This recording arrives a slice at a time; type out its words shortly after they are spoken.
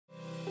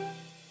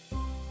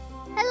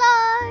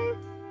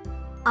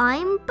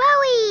I'm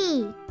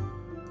Boey.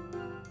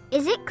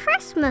 Is it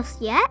Christmas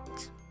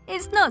yet?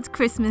 It's not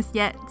Christmas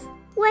yet.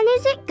 When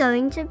is it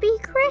going to be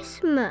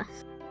Christmas?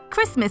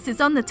 Christmas is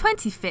on the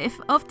 25th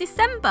of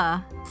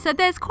December, so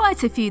there's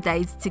quite a few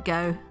days to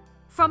go.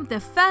 From the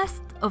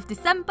 1st of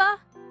December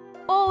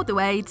all the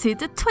way to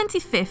the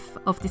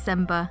 25th of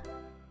December.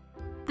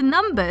 The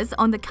numbers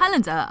on the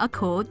calendar are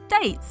called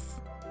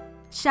dates.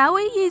 Shall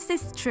we use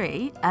this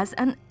tree as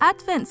an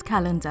advent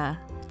calendar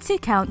to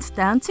count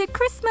down to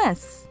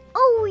Christmas?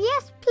 Oh,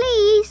 yes,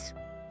 please.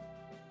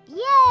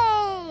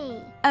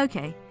 Yay!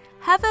 Okay,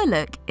 have a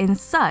look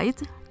inside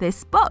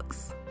this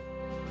box.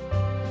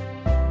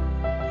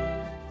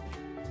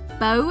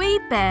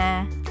 Boey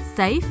Bear.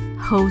 Safe,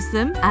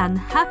 wholesome and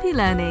happy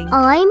learning.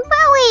 I'm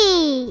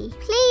Boey.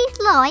 Please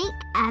like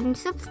and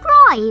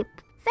subscribe.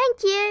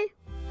 Thank you.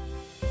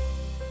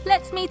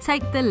 Let me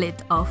take the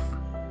lid off.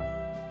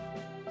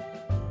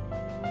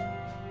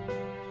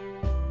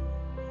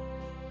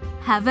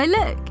 Have a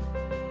look.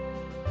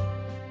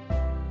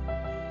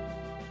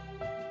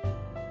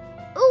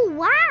 Oh,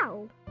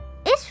 wow.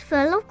 It's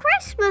full of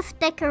Christmas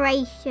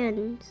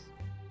decorations.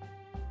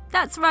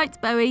 That's right,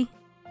 Boey.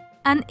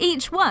 And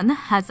each one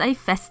has a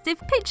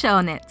festive picture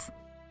on it.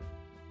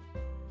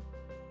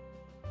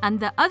 And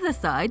the other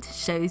side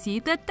shows you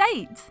the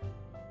date.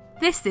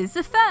 This is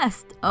the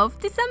 1st of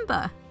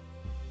December.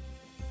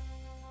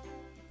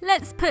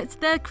 Let's put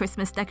the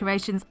Christmas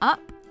decorations up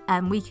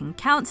and we can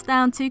count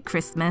down to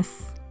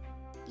Christmas.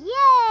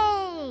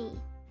 Yay!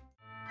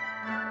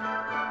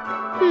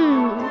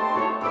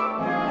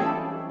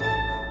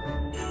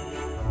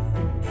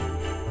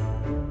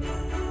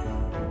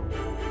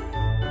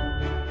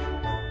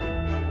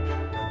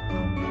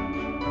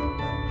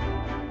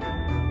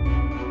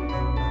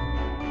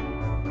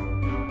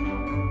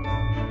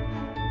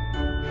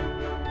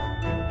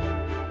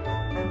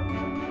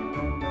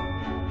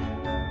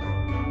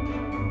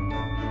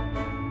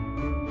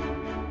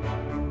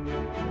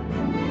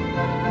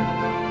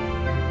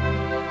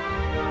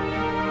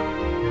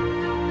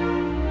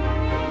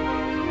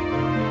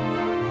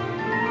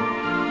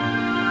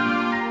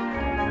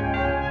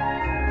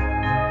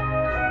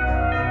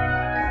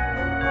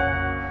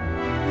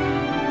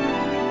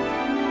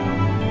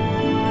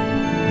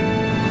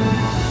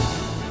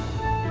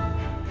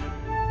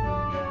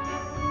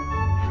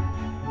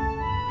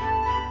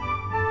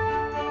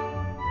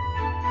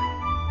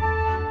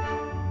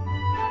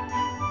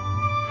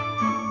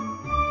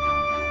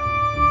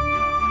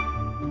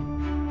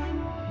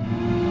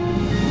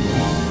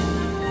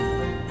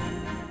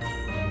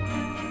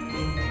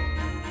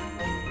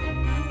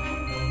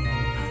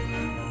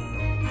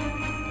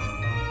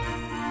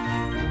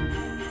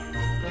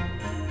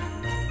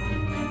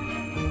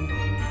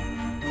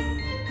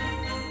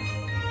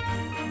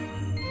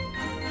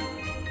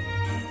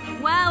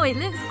 Wow, it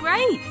looks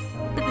great!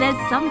 But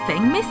there's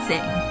something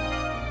missing.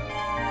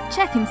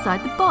 Check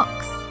inside the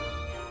box.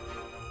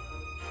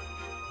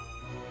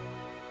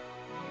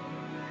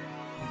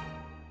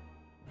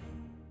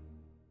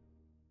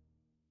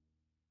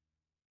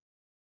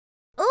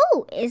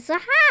 Oh, it's a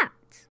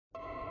hat.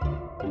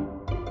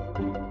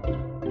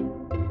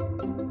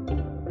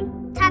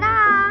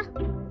 Ta-da!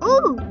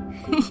 Ooh!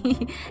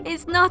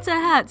 It's not a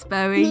hat,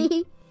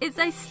 Boey. It's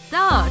a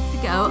star to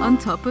go on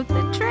top of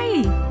the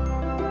tree.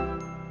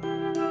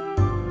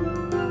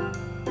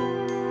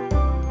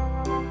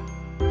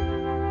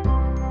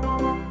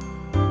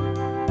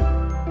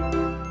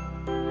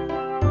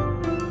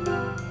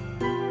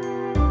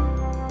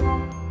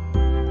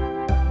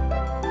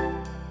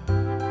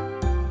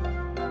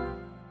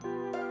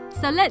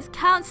 So let's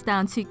count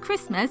down to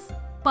Christmas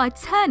by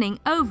turning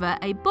over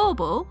a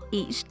bauble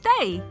each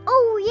day.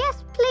 Oh,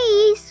 yes,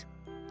 please.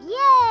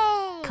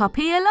 Yay!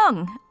 Copy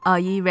along. Are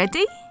you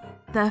ready?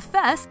 The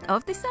 1st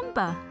of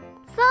December.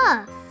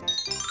 First,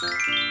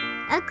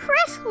 a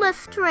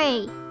Christmas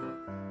tree.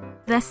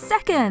 The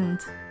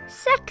 2nd.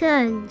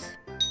 Second,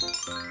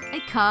 A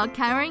car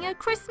carrying a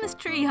Christmas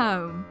tree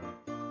home.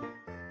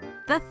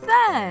 The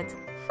 3rd.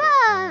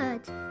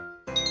 third,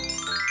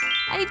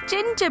 A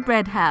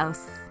gingerbread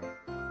house.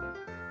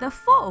 The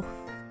 4th.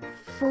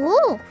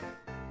 fourth,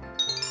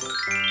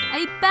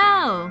 A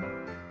bell.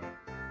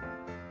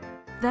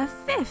 The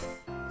 5th.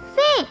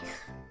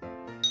 fifth,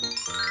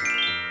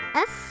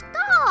 a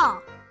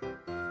star.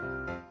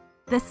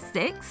 The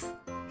 6th.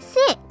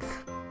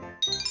 Sixth,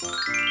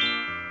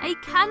 A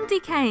candy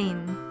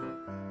cane.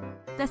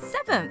 The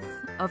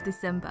 7th of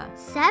December.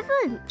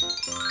 seventh,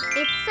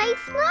 it's a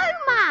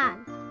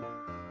snowman.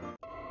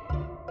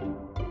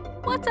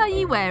 What are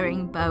you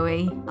wearing,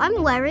 Boey?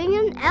 I'm wearing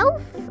an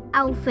elf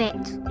outfit.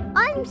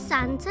 I'm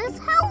Santa's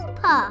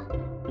helper.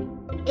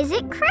 Is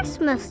it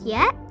Christmas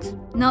yet?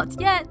 Not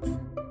yet.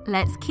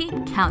 Let's keep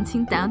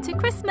counting down to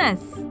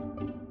Christmas.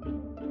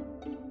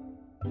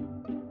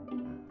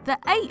 The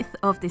 8th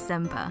of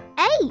December.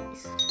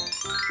 Eighth.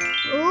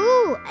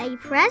 Ooh, a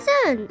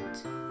present.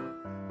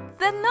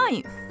 The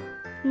 9th.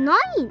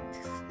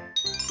 Ninth,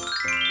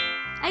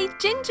 A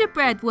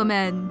gingerbread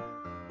woman.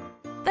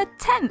 The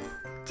 10th.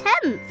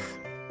 10th.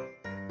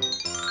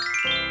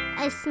 A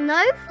A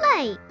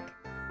snowflake.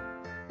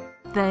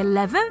 The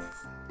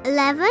 11th.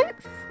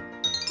 11th.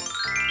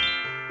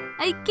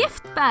 A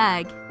gift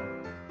bag.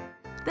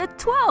 The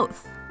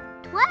 12th.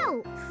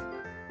 12th.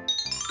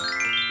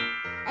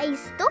 A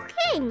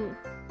stocking.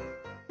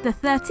 The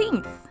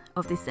 13th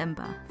of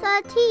December.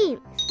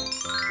 13th.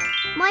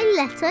 My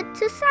letter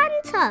to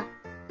Santa.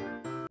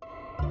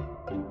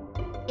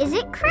 Is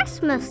it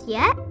Christmas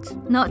yet?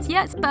 Not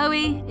yet,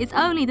 Boey. It's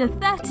only the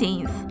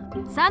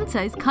 13th.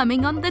 Santa is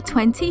coming on the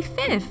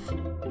 25th.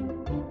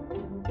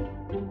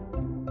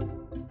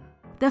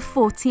 The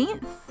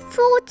 14th.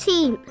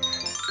 14th.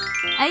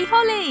 A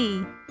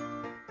holly.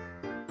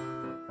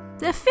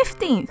 The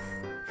 15th.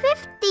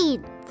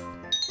 15th.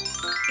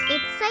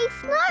 It's a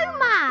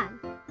snowman.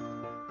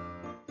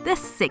 The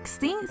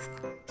 16th.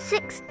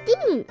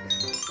 16th.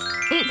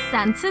 It's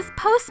Santa's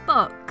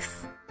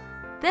postbox.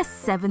 The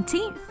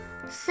 17th.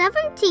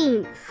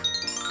 17th.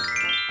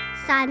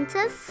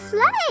 Santa's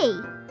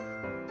sleigh.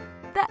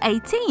 The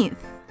 18th.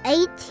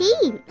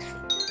 18th.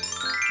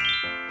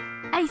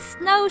 A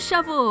snow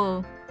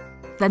shovel.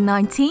 The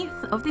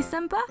 19th of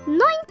December.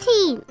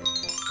 19th.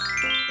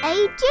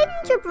 A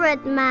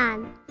gingerbread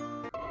man.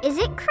 Is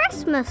it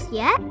Christmas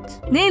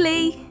yet?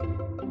 Nearly.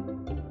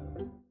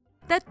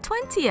 The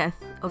 20th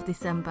of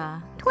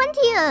December.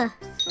 20th.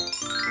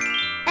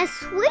 A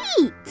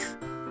sweet.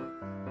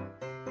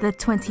 The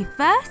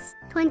 21st.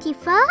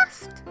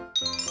 21st.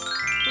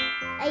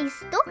 A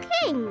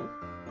stocking.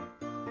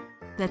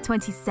 The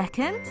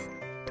 22nd.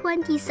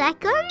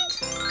 22nd.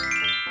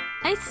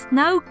 A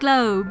snow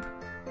globe.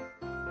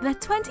 The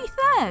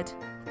 23rd.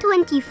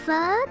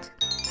 23rd.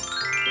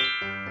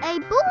 A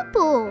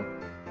bauble.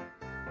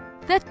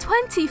 The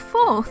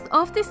 24th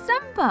of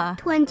December.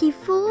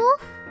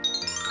 24th.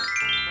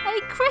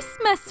 A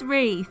Christmas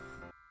wreath.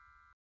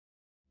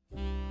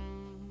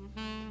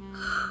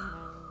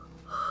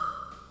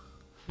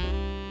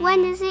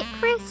 When is it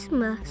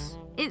Christmas?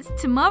 It's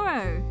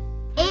tomorrow.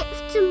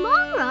 It's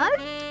tomorrow?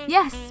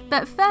 Yes,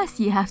 but first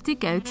you have to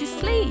go to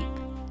sleep.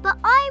 But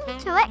I'm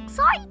too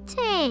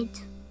excited.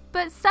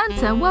 But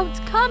Santa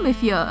won't come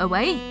if you're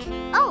awake.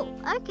 Oh,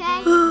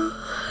 okay.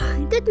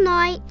 Good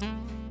night.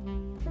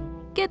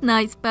 Good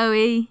night,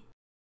 Boey.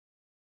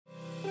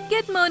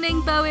 Good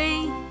morning,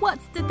 Boey.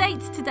 What's the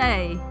date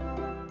today?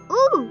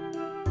 Ooh,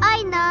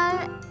 I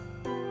know.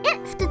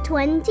 It's the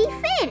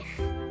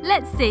 25th.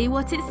 Let's see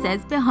what it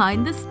says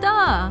behind the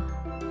star.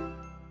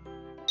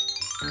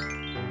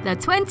 The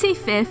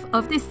 25th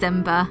of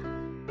December.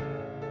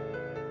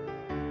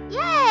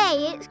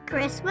 Yay, it's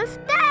Christmas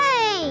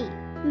Day.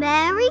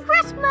 Merry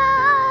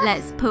Christmas.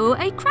 Let's pull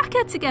a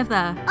cracker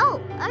together. Oh,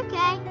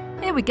 okay.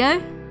 Here we go.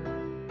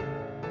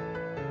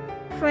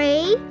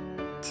 3,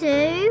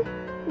 2,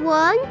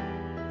 1.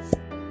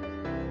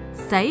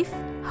 Safe,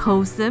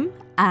 wholesome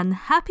and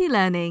happy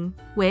learning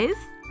with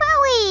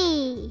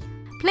Boey.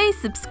 Please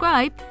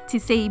subscribe to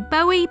see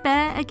Boey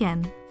Bear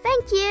again.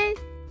 Thank you.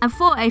 And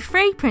for a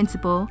free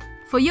printable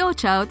for your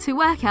child to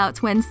work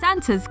out when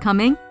Santa's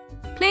coming,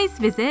 please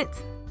visit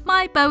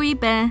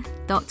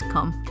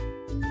myboeybear.com.